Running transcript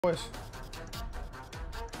Boys.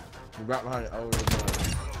 Right behind it. Oh,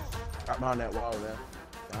 right behind that wall there.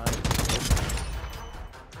 Behind it.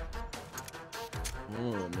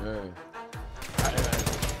 Oh, man.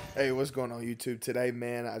 Hey, what's going on YouTube today,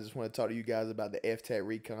 man? I just want to talk to you guys about the FTAC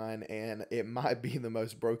Recon, and it might be the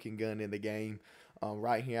most broken gun in the game.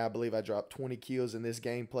 Right here, I believe I dropped 20 kills in this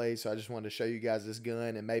gameplay, so I just wanted to show you guys this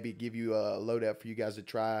gun and maybe give you a loadout for you guys to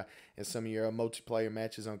try in some of your multiplayer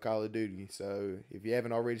matches on Call of Duty. So if you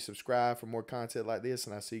haven't already, subscribe for more content like this,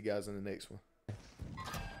 and I'll see you guys in the next one.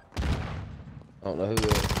 I don't know who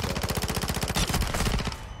that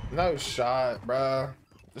is. No shot, bro.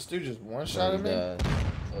 This dude just one shot at me. Oh,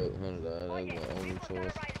 Hunter died. That was my only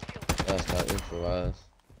choice. That's not improvised.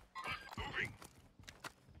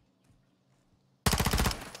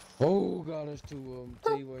 Oh god, there's two of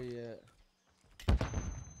them. T, where you at?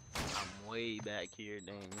 I'm way back here,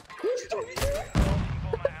 dang.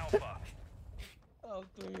 Oh,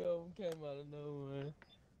 three of them came out of nowhere.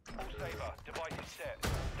 All saber, device is set.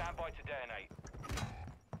 Stand by to detonate.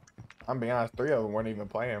 I'm being honest, 3 of them weren't even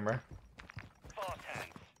playing, bro. Fast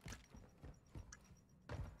hands.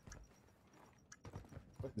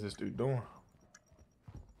 What is this dude doing?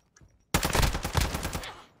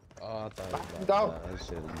 Oh, I thought he was about to die. That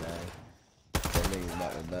shit is died. That nigga's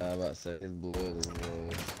about to die. I'm about to say his blood is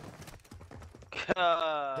blood.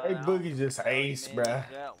 Jay Boogie just ace, bruh.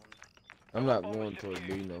 I'm not going to a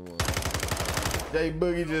B no more. Jay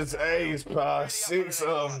Boogie just ace, bro. 6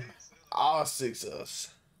 of them. All 6 of us.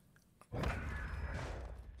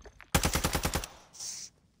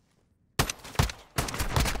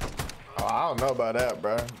 Oh, I don't know about that,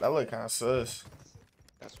 bro. That look kind of sus.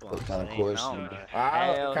 That's what I'm kind of saying. question.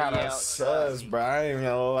 I kind of sus, bro. I ain't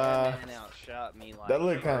gonna lie. That man outshot me like That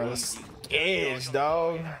look kind of edge,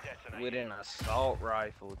 dog. with an assault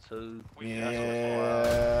rifle too.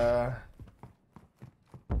 Yeah.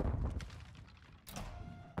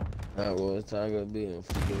 Alright, well, it's time to be in.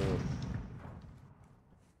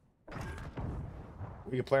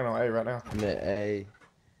 We can play on A right now. I'm at A.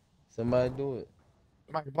 Somebody do it.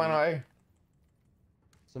 Somebody can play on A.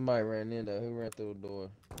 Somebody ran in there. Who ran through the door?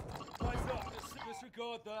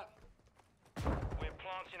 Disregard that. We're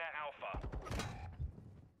planting at Alpha.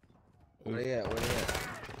 Where they at? Where they at?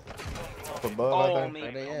 Up above, I Oh, think. me,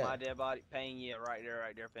 Where they on at? my dead body. Pain, yeah, right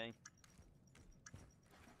there, Pain.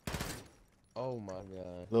 Oh my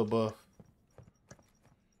god. Little buff.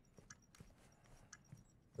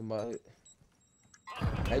 Somebody.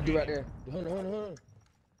 Hey, dude right there. Hunter.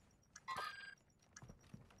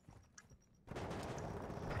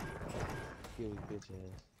 Kill his bitch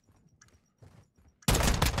ass.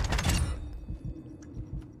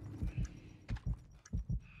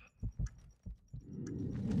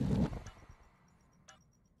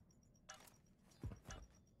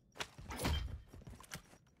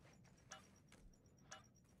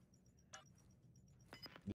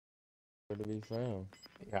 Where to be found?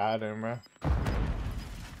 Got him, bro.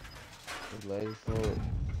 This lady for it.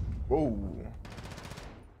 Whoa.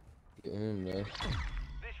 Get him there.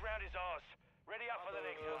 This round is ours. Ready up for the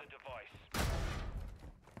next other device.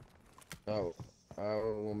 Oh, alright,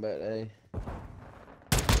 we're going back to A.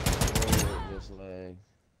 Oh, just lag.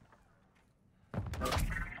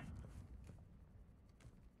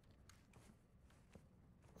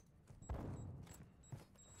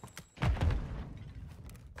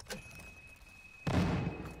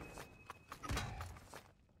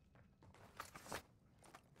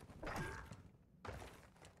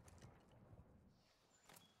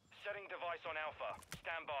 Setting device on Alpha.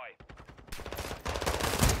 Stand by.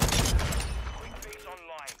 Quick fix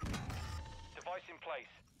online. Device in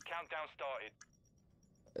place. Countdown started.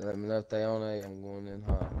 Let me know if they on A. I'm going in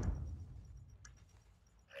hot.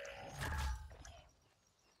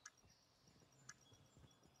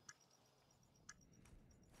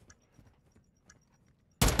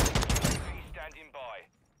 Standing by.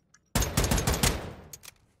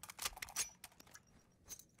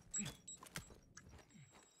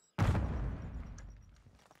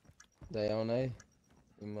 They on A?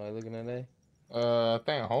 Am I looking at A? I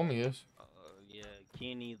think homie is. Yeah,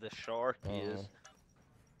 Kenny the Shark is.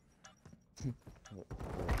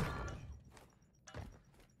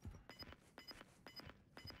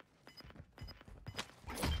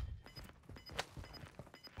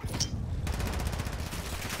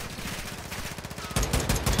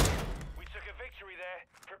 We took a victory there.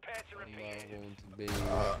 Prepare to repeat I'm it. going to be.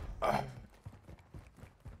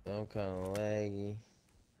 I'm kind of laggy.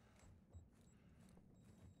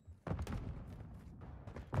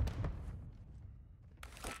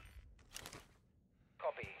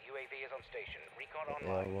 Copy. UAV is on station. Recon Yeah,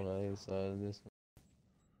 online. I'm on the other side of this one.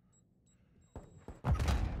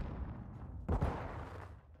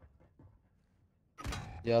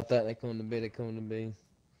 Y'all think they coming to B? They coming to B.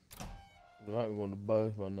 They might be going to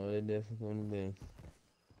both, but no, they definitely coming to B.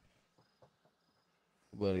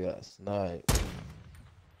 But he got sniped.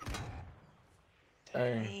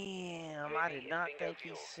 Damn, I did not think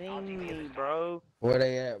he seen me, bro. Where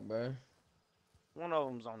they at, bro? One of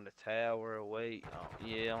them's on the tower. Wait, oh,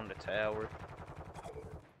 yeah, on the tower.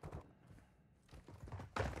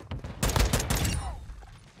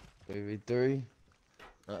 V3.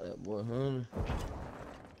 Not that boy Hunter.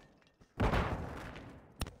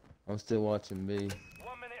 I'm still watching B. 1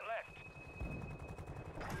 minute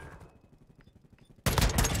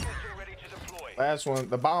left. Missile ready to deploy. Last one.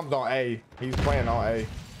 The bomb's on A. He's playing on A.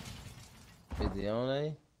 Is he on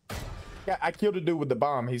A? Yeah, I killed a dude with the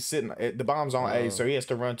bomb. He's sitting. The bomb's on A, so he has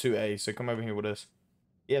to run to A. So come over here with us.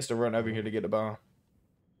 He has to run over here to get the bomb.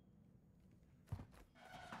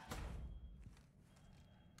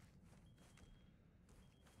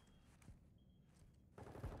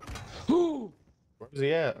 Who? Where's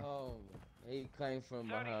he at? Oh, he came from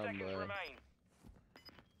 30 behind, seconds bro. remain.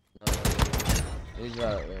 No, he's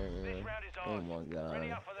right there, This man. round is Oh ours. my Ready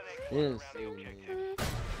god. up for the next He one didn't around see the me. objective.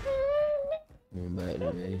 Come back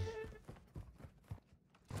to me.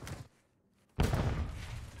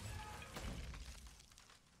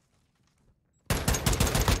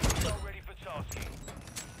 All ready for tasking.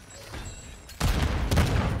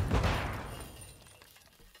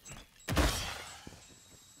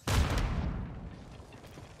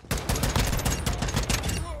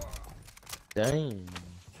 Dang.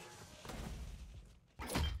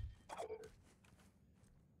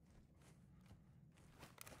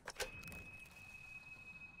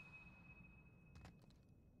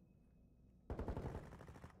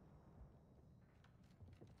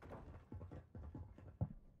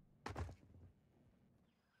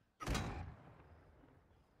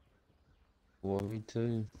 What we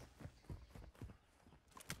too?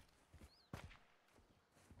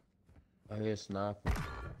 I hear sniper.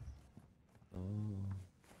 Oh.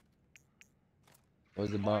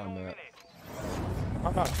 Where's the bomb at?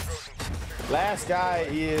 Last guy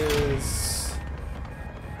is.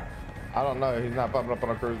 I don't know. He's not popping up on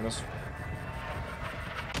a cruise missile.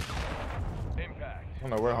 Impact. I don't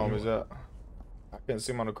know where home is at. I couldn't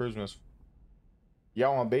see him on the cruise missile.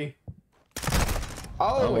 Y'all on B?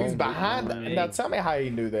 Oh, he's behind. Now tell me how he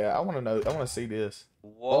knew that. I want to know. I want to see this.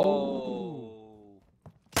 Whoa.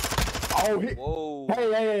 Oh, he, Whoa.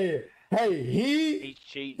 hey, He's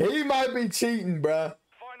cheating. he might be cheating, bruh.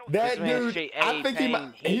 Final That This man dude, cheat- I hey, think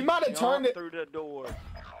Payne, he might have turned jumped it. through the door.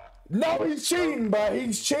 No, he's cheating, bruh.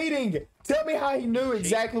 He's cheating. Tell me how he knew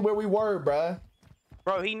exactly where we were, bruh.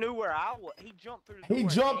 Bro, he knew where I was. He jumped through the door. He and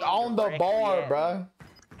jumped aimed on the directly bar, at me. bruh.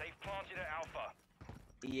 They've planted at Alpha.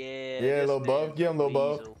 Yeah. Yeah, this little buff. man's Give him, little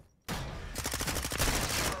buff. weasel.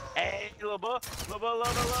 Hey, little buff. Little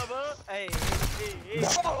buff. Hey.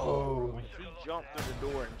 No. He jumped through the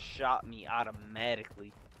door and shot me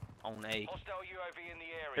automatically on A. Hostile UAV in the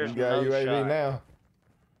area. There's You got no UAV shot. now.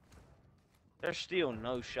 There's still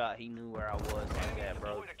no shot he knew where I was like that, bro.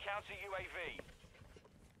 Deployed a counter UAV.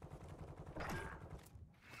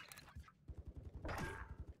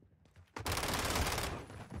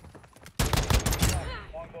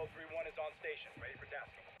 Longbow 3-1 is on station, ready for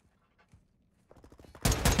tasking.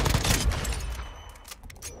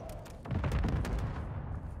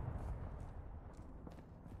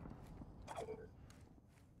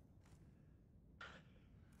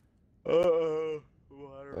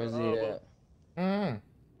 Where's he at?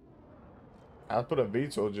 I put a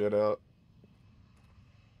VTOL jet up.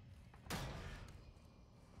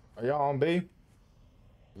 Are y'all on B?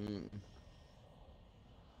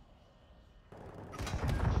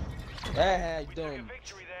 Hey, We took a dumb.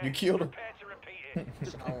 victory there. You killed him. Prepare to repeat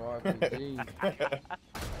it. Shower RPG.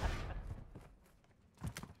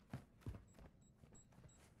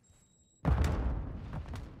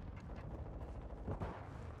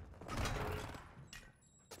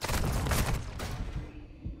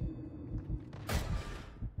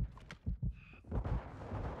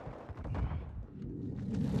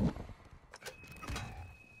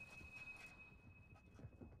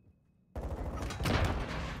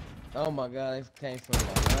 Oh my god, they came from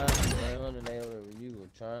behind me. They under there whatever you were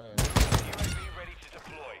trying. UAV ready to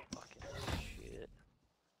deploy. Shit.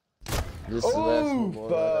 This is the last one, Oof, boy. I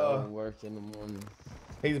gotta work in the morning.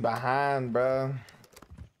 He's behind, bro.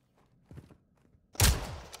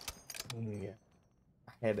 Yeah.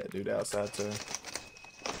 I had that dude outside too.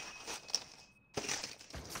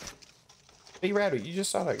 Hey, Rabbit, you just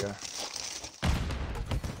saw that guy.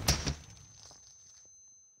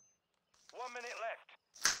 1 minute left.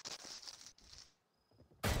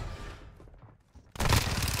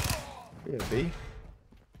 Yeah, B.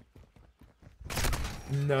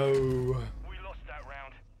 No. We lost that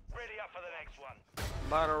round. Ready up for the next one.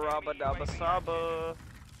 Bada rabba dabba saba.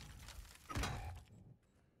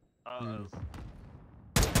 Uh-oh.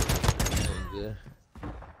 Yeah.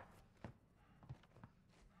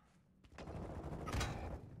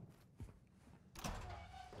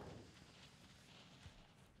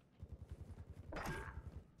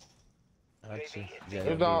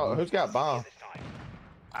 Who's got bomb?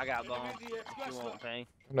 I got bomb. What you want, Payne?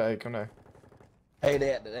 Come there. Hey, they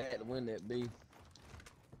had to win that B.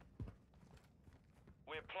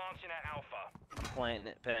 We're planting at Alpha. I'm planting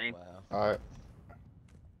it, Payne. Wow. All right.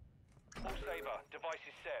 All Saber, device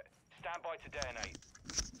is set. Stand by to detonate.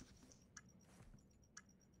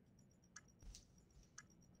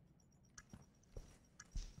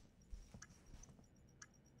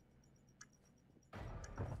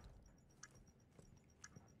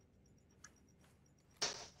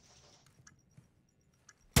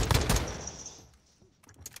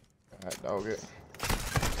 All right, dog it.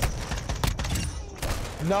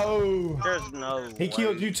 No. There's no He way,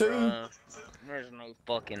 killed you too? bruh. There's no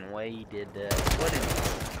fucking way he did that. What is...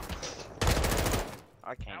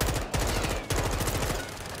 I can't.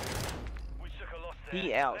 We took a loss there.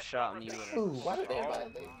 He outshot me with Ooh, why did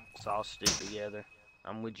everybody a saw stick together.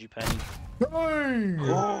 I'm with you, Payne.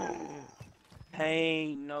 Dang.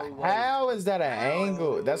 Payne, no way. How is that an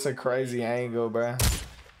angle? That's a crazy angle, bro.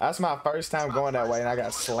 That's my first time going that way, and I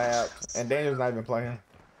got slapped. And Daniel's not even playing.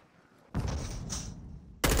 Oh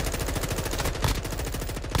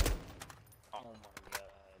my god.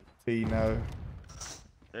 See, no.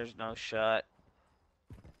 There's no shot.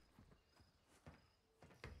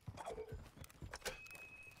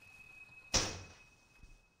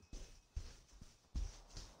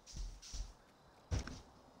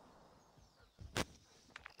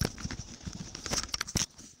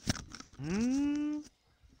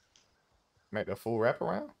 Make the full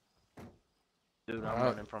wraparound? Dude, I'm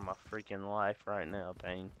running for my freaking life right now,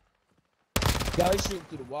 Payne. Y'all shoot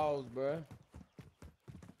through the walls, bro.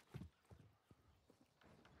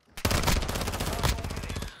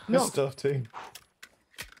 No stuff too.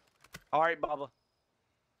 Alright, Baba.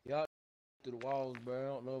 Y'all through the walls, bro. I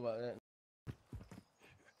don't know about that.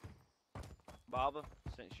 Baba,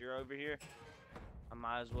 since you're over here, I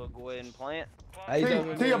might as well go ahead and plant. Hey, he's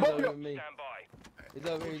over me. He's over Stand me. by. He's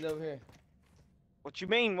over here. He's over here. What you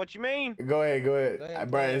mean? What you mean? Go ahead. Go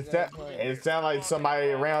ahead, Bro, go ahead. it sounds like somebody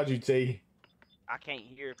around you, T. I can't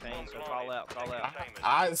hear, Payne, so call out, call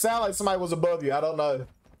out. It sound like somebody was above you. I don't know.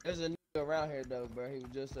 There's a nigga around here, though, bro. He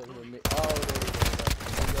was just over here. Oh,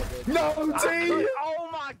 there he is. No, T! Oh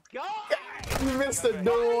my god! You missed the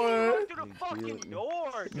door. Through the fucking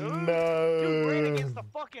door, dude. No. You ran against the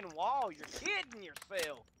fucking wall. You're kidding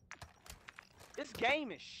yourself. This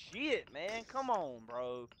game is shit, man. Come on,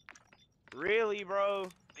 bro. Really, bro?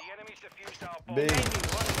 The enemy's defused our bomb. Big. Made me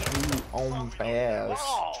run against You on fast.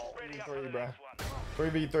 wall. Ready up for 3, the bro. next one.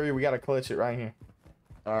 3v3, we gotta clutch it right here.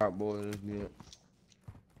 All right, boys. Let's get it.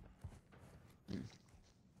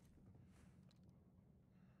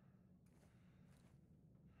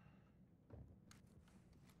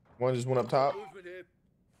 One just went up top.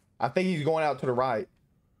 I think he's going out to the right.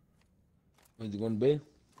 Where's he going to be?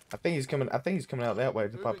 I think he's coming out that way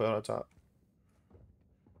to pop out up top.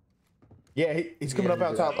 Yeah, he's coming up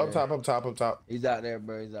he's top, out up top, up top, up top. He's out there,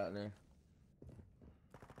 bro. He's out there.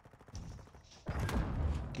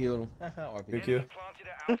 Killed him. Good kill. Planted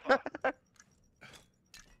at Alpha.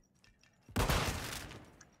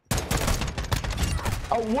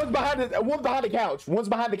 Oh, one's behind the couch. One's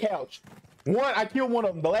behind the couch. One, I killed one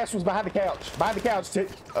of them. The last one's behind the couch. Behind the couch,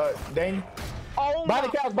 Daniel. Oh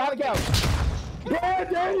Behind the couch, behind the couch. Yeah,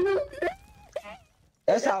 Daniel.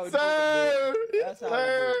 That's how we do it. That's how we do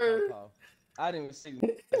sir. it, Papa. I didn't even see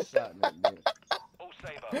the shot in that bitch. All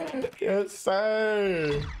Saber. Yes, sir.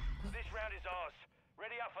 This round is ours.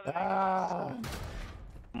 Ready up for the next Ah.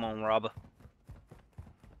 Come on, Robber.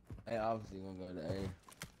 Hey, obviously gonna go to A.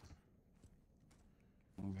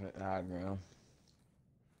 I'm hit high ground.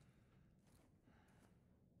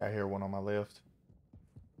 I hear one on my left.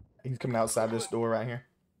 He's coming outside this door right here.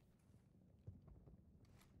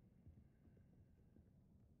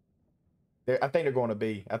 I think they're going to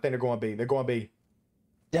B. I think they're going B. They're going B.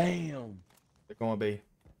 Damn. They're going B.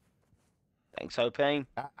 Thanks, so, Payne.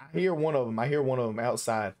 I hear one of them. I hear one of them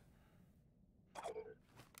outside.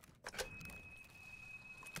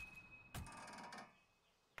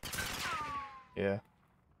 Yeah.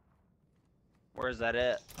 Where's that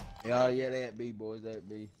at? Yeah, yeah, they at B, boys. They at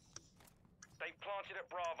B. They planted at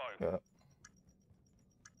Bravo. Yeah.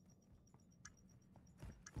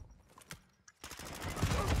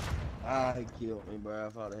 Ah, he killed me, bro. I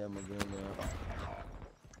thought I had my gun down.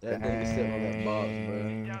 That nigga sitting on that box, bro.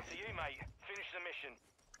 Down to you, mate. Finish the mission.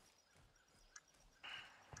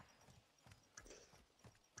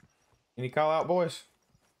 Any call out, boys?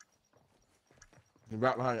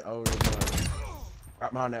 Right behind it. Oh,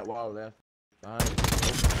 right behind that wall left. Behind it.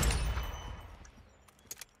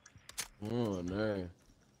 Oh, no.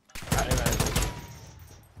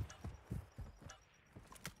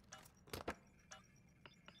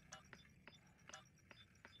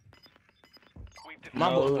 My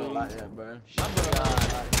boy don't like that, bro.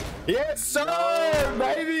 Yes, sir,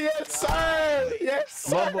 baby. Yes, sir. Yes,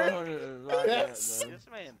 sir. My boy don't like Yes. that, bro. This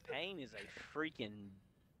man Payne is a freaking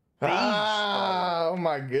beast. Oh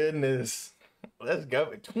my goodness. Let's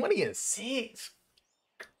go. 20 and 6.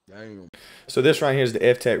 Damn. So this right here is the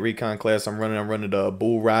FTAC Recon class I'm running the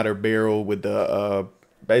Bull Rider barrel with the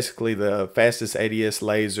basically the fastest ADS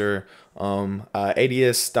laser,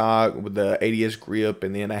 ADS stock with the ADS grip,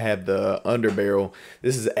 and then I have the underbarrel.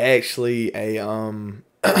 This is actually a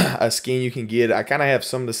a skin you can get. I kind of have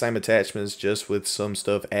some of the same attachments, just with some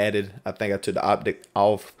stuff added. I think I took the optic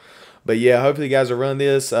off. But yeah, hopefully you guys will run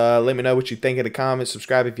this. Let me know what you think in the comments.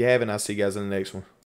 Subscribe if you haven't. I'll see you guys in the next one.